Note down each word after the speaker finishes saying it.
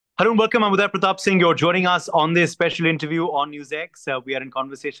Hello and welcome. I'm Uday Pratap Singh. You're joining us on this special interview on NewsX. We are in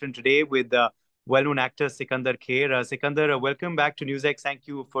conversation today with well-known actor Sikandar Kher. Sikandar, welcome back to NewsX. Thank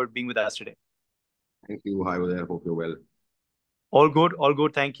you for being with us today. Thank you. Hi there. Hope you're well. All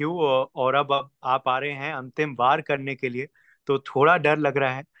good thank you. और अब आप आ रहे हैं अंतिम वार करने के लिए, तो थोड़ा डर लग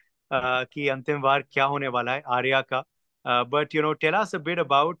रहा है कि अंतिम वार क्या होने वाला है आर्या का। But tell us a bit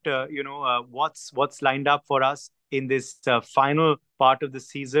about what's lined up for us in this final part of the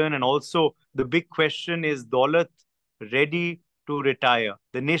season, and also the big question is Daulat ready to retire?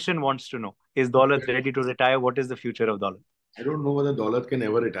 The nation wants to know, is Daulat ready to retire? What is the future of Daulat? I don't know whether Daulat can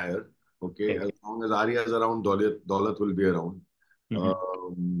ever retire. Okay, Okay. as long as Arya is around, Daulat will be around. Mm-hmm.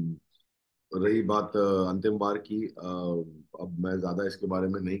 Um, रही बात अंतिम बार की, अब मैं ज्यादा इसके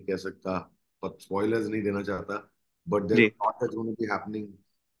बारे में नहीं कह सकता, पर स्पॉयलर्स नहीं देना चाहता. But there's ji. a lot that's going to be happening.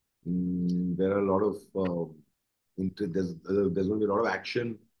 There are a lot of there's going to be a lot of action.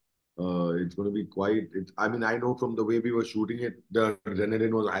 It's going to be quite. I mean, I know from the way we were shooting it, the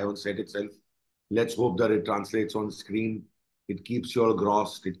adrenaline was high on set itself. Let's hope that it translates on screen. It keeps you all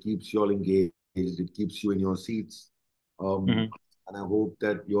grossed. It keeps you all engaged. It keeps you in your seats. Um, Mm-hmm. and I hope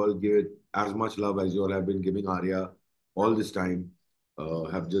that you all give it as much love as you all have been giving Arya all this time.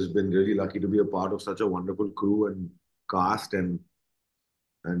 Have just been really lucky to be a part of such a wonderful crew and cast,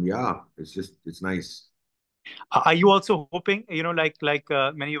 and yeah, it's nice. Are you also hoping, like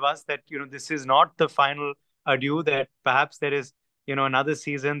many of us, that this is not the final adieu? That perhaps there is, another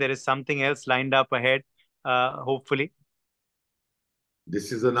season. There is something else lined up ahead. Hopefully.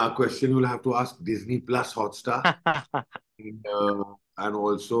 This is a question you'll have to ask Disney Plus Hotstar, uh, and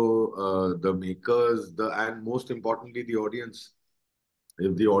also the makers, and most importantly the audience.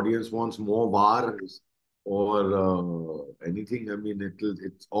 If the audience wants more war or anything, I mean,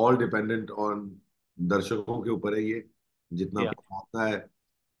 it's all dependent on दर्शकों के ऊपर है ये, जितना Yeah. आता है.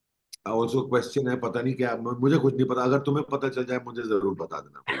 Also question है, पता नहीं क्या, मुझे कुछ नहीं पता. अगर तुम्हें पता चल जाए मुझे जरूर बता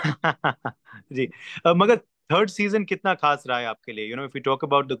देना भाई. जी. मगर थर्ड सीजन कितना खास रहा है आपके लिए? If you talk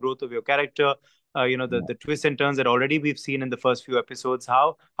about the growth of your character, the twists and turns that already we've seen in the first few episodes,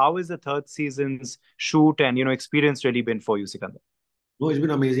 how is the third season's shoot and experience really been for you, Sikandar? No, it's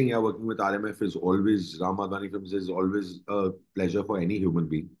been amazing. Yeah, working with RMF is always, Ramadani Films is always a pleasure for any human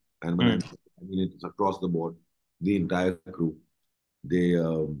being. And when Mm. I mean, it's across the board, the entire crew. They,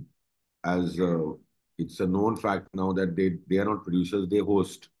 as it's a known fact now that they are not producers, they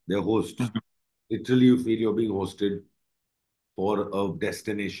host. They're hosts. Mhm. Literally, you feel you're being hosted for a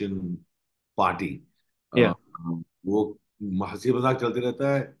destination party. Yeah. Uh, वो हंसी मजाक चलते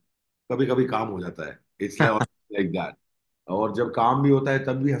रहता है, कभी कभी काम हो जाता है. It's like that. और जब काम भी होता है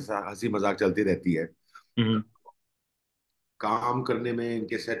तब भी हंसी मजाक चलती रहती है. Mhm. काम करने में,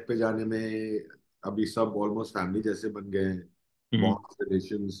 इनके सेट पे जाने में, अभी सब ऑलमोस्ट फैमिली जैसे बन गए हैं. Mhm. बहुत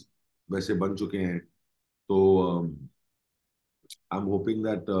रिलेशंस वैसे बन चुके हैं. तो I am hoping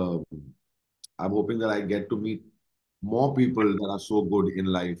that I'm hoping that I get to meet more people that are so good in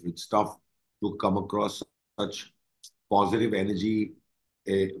life. It's tough to come across such positive energy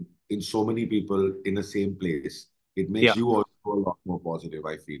eh, in so many people in the same place. It makes Yeah. you also a lot more positive,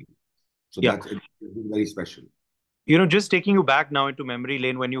 I feel. So Yeah. it's very special. Just taking you back now into memory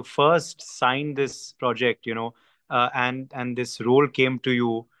lane, when you first signed this project, and this role came to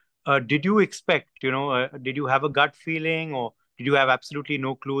you, did you expect, did you have a gut feeling, or did you have absolutely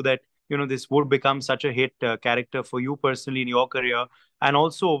no clue that this would become such a hit character for you personally in your career, and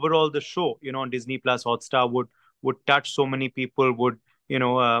also overall the show, on Disney Plus Hotstar would touch so many people, would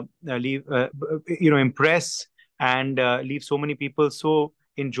leave impress and leave so many people so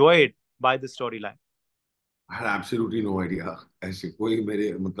enjoyed by the storyline? I had absolutely no idea. ऐसे कोई मेरे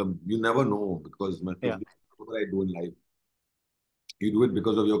मतलब, you never know, because मैं कुछ Yeah. भी whatever I do in life, you do it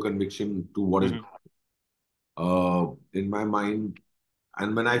because of your conviction to what is Hmm. in my mind.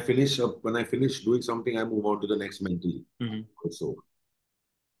 And when I finish doing something, I move on to the next mentally Hmm. also.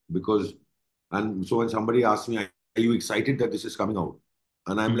 Because, and so when somebody asks me, are you excited that this is coming out?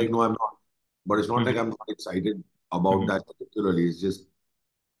 And I'm Hmm. like, no, I'm not. But it's not like I'm not excited about Hmm. that particularly. It's just,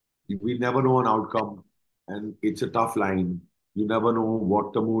 we never know an outcome, and it's a tough line. You never know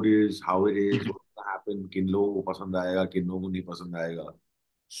what the mood is, how it is, Hmm. what's going to happen, किन लोगों को पसंद आएगा, किन लोगों को नहीं पसंद आएगा.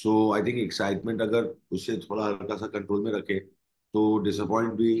 So I think excitement अगर उसे थोड़ा हल्का सा कंट्रोल में रखे, तो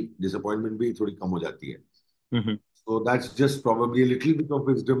डिसअपॉइंटमेंट भी थोड़ी कम हो जाती है. Hmm. So that's just probably a little bit of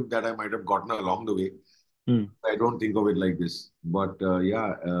wisdom that I might have gotten along the way. Hmm. I don't think of it like this. But yeah,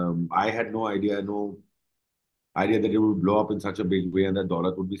 I had no idea, no idea that it would blow up in such a big way and that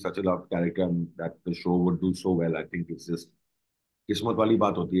Daulat would be such a loved character and that the show would do so well. I think it's just किस्मत वाली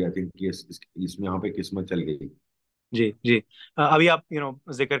बात होती है. I think इसमें यहाँ पे किस्मत चल गई. जी जी। अभी आप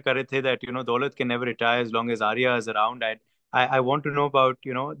जिक्र कर रहे थे दैट दौलत can never retire as long as Arya is around. I want to know about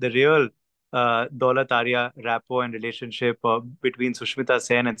the real Daulat Arya rapport and relationship between Sushmita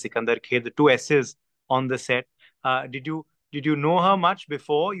Sen and Sikandar Kher, the two S's on the set. Did you know her much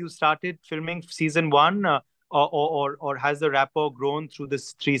before you started filming season one, or has the rapport grown through this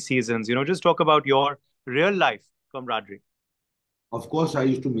three seasons? Just talk about your real life camaraderie. Of course, I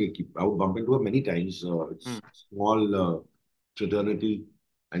used to I would bump into her many times. Hmm. It's small fraternity,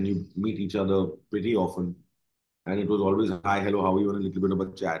 and you meet each other pretty often. And it was always hi, hello, how are you, and a little bit of a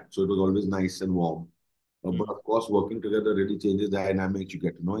chat. So it was always nice and warm. But Hmm. of course, working together really changes the dynamics. You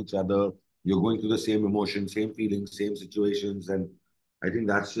get to know each other. You're going through the same emotions, same feelings, same situations, and I think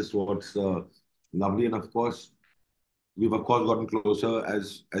that's just what's lovely. And of course, we've of course gotten closer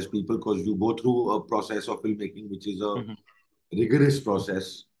as people because you go through a process of filmmaking, which is a Hmm. rigorous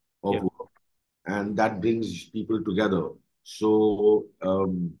process of Yeah. work, and that brings people together. So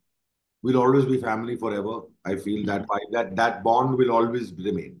we'll always be family forever. I feel that Hmm. that bond will always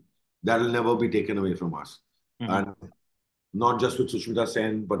remain. That will never be taken away from us. Hmm. And not just with Sushmita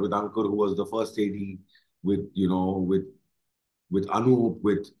Sen, but with Ankur, who was the first AD, with with Anup,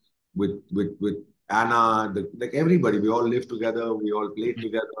 with Anna, like everybody. We all lived together. We all played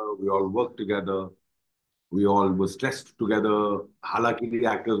together. We all worked together. We all were stressed together. Halaki, the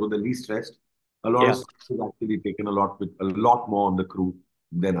actors were the least stressed. A lot of Yeah. stress was actually taken a lot more on the crew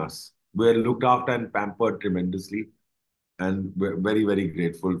than us. We're looked after and pampered tremendously, and we're very, very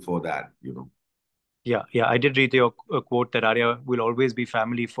grateful for that. Yeah, yeah, I did read your quote that Arya will always be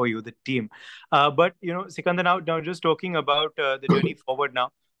family for you, the team. But Sikandar, now just talking about the journey forward now.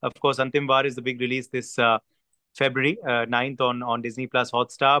 Of course, Antim Vaar is the big release this February 9th on Disney Plus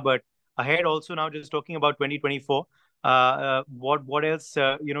Hotstar. But ahead also now, just talking about 2024. What else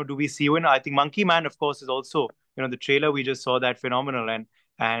do we see you in? I think Monkey Man, of course, is also the trailer we just saw that phenomenal,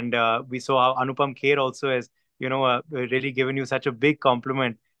 and we saw how Anupam Kher also has really given you such a big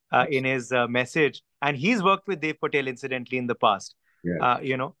compliment in his message. And he's worked with Dev Patel, incidentally, in the past.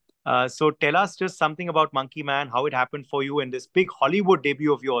 Yeah. So tell us just something about Monkey Man, how it happened for you, and this big Hollywood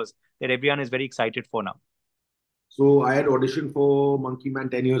debut of yours that everyone is very excited for now. So I had auditioned for Monkey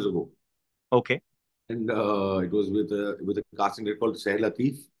Man 10 years ago, Okay. and it was with a casting director called Seh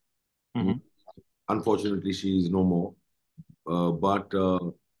Latif. Hmm. Unfortunately, she is no more. Uh, but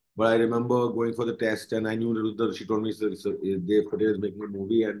uh, but I remember going for the test, and I knew that she told me Dev Patel is making a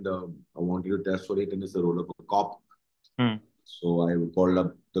movie, and I wanted to test for it, and it's the role of a cop. Hmm. So I called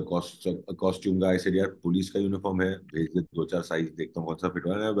up the costume guy. I said, "यार police का uniform है, भेज दे दो चार size देखता हूँ कौन सा फिट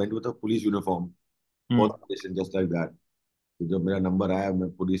हो." And I went with a police uniform for Hmm. the audition, just like that. तो जब मेरा नंबर आया, मैं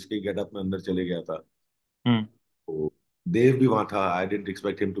पुलिस के गेटअप में अंदर चले गया था. Hmm. तो देव भी वहाँ था. I didn't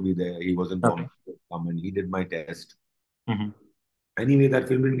expect him to be there. He was informed Okay. to come, and he did my test. Hmm. Anyway, that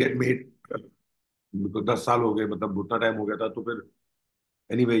film didn't get made. तो 10 साल हो गए, मतलब उतना टाइम हो गया था, तो फिर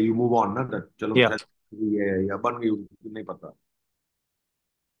एनीवे यू मूव ऑन ना, that चलो Yeah. शायद ये है या बन गई, नहीं पता.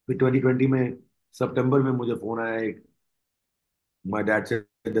 फिर 2020 में सितंबर में मुझे फोन आया एक. My dad said,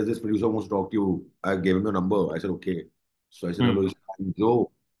 "Does this producer wants to talk to you?" I gave him the number. I said, "Okay." So I said, Hmm. "Hello, I'm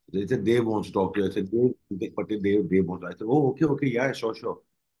Joe." They said, "Dave wants to talk to you." I said, "Dave, but Dave wants." I said, "Oh, okay, okay, yeah, sure, sure."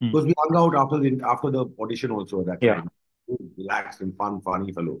 Hmm. Because we hung out after the audition also at that Yeah. time. Relaxed and fun,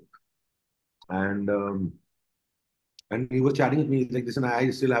 funny fellow. And and he was chatting with me. He's like, "Listen, I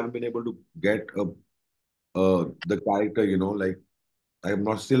still haven't been able to get the character. Like I have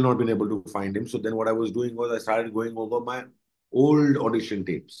not still not been able to find him." So then what I was doing was I started going over my old audition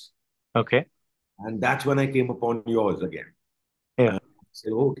tapes. Okay. And that's when I came upon yours again. Yeah. And I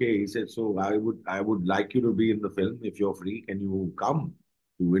said, okay. He said, so I would like you to be in the film if you're free. Can you come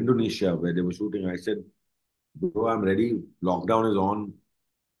to Indonesia where they were shooting? I said, bro, I'm ready. Lockdown is on.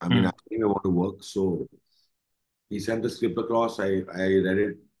 I mean, Hmm. I think I want to work. So he sent the script across. I read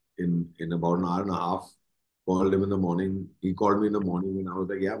it in about an hour and a half. Called him in the morning. He called me in the morning, and I was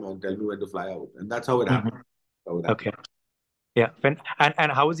like, yeah, man, tell me when to fly out. And that's how it Hmm. happened. That's how it happened. Okay. Yeah.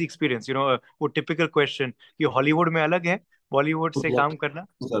 And how was the experience? वो typical question कि Hollywood में अलग है, बॉलीवुड से काम करना.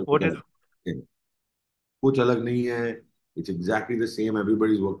 What is? कुछ अलग नहीं है. It's exactly the same.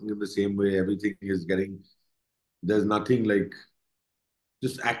 Everybody's working in the same way. Everything is getting. There's nothing like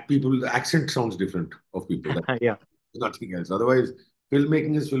just act people. The accent sounds different of people. That's Yeah. nothing else. Otherwise,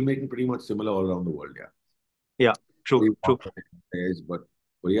 filmmaking is filmmaking pretty much similar all around the world. Yeah. Yeah. True. Very True. important days, but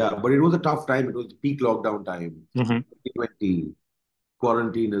yeah, but it was a tough time. It was peak lockdown time. Hmm. 2020,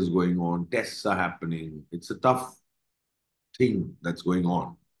 quarantine is going on. Tests are happening. It's a tough thing that's going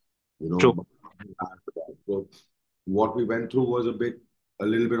on. You True. know. So what we went through was a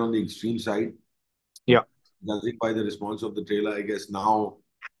little bit on the extreme side. Yeah. judging by the response of the trailer, I guess now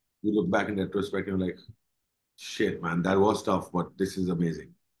you look back in retrospect and you're like, shit, man, that was tough, but this is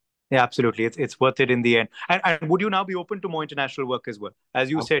amazing. Yeah, absolutely. It's worth it in the end. And would you now be open to more international work as well? As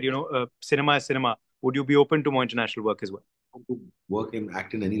you I'm said, cinema is cinema. Would you be open to more international work as well? going to work and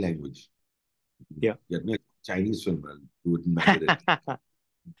act in any language. Yeah. Get me a Chinese film, I'll do it in Mandarin.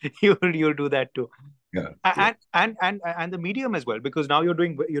 You'll do that too. Yeah, yeah. And the medium as well, because now you're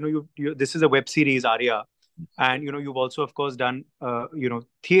doing, you this is a web series, Arya, and you've also of course done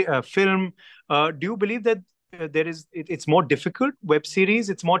film. Do you believe that it's more difficult web series,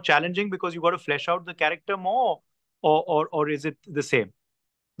 it's more challenging because you got to flesh out the character more, or is it the same,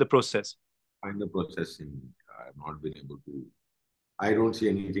 the process? Find the processing. I've not been able to. I don't see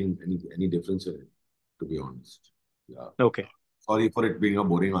anything, any difference in it, to be honest. Yeah. Okay. Sorry for it being a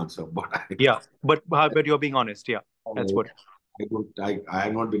boring answer, but Yeah, but you're being honest. Yeah, that's what. I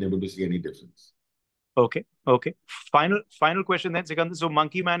have not been able to see any difference. Okay, okay. Final question then, Sikandar. So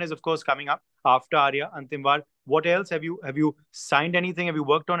Monkey Man is of course coming up after Arya, Antim Vaar. What else have you signed anything? Have you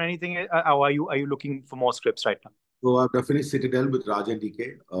worked on anything? Or are you looking for more scripts right now? So I've finished Citadel with Raj and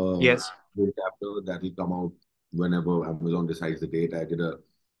DK. Yes. Good chapter that will come out whenever Amazon decides the date.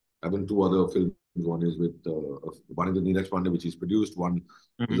 I've done two other films. One is with Neeraj Pandey, which is produced. One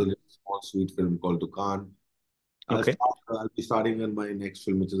is Hmm. a little small sweet film called Dukaan. Okay. I'll be starting on my next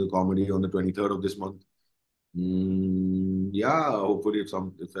film, which is a comedy, on the 23rd of this month. Yeah, hopefully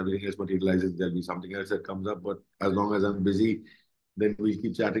if everything else materializes, there'll be something else that comes up. But as long as I'm busy, then we'll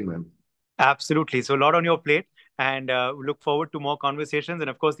keep chatting, man. Absolutely. So a lot on your plate, and we look forward to more conversations. And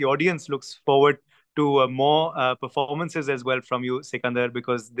of course, the audience looks forward to more performances as well from you, Sikandar,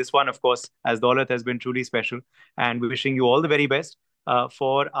 because this one, of course, as Daulat, has been truly special. And wishing you all the very best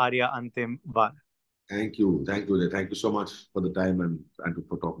for Arya Antim Vaar. Thank you. Thank you. Thank you so much for the time and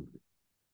for talking to me.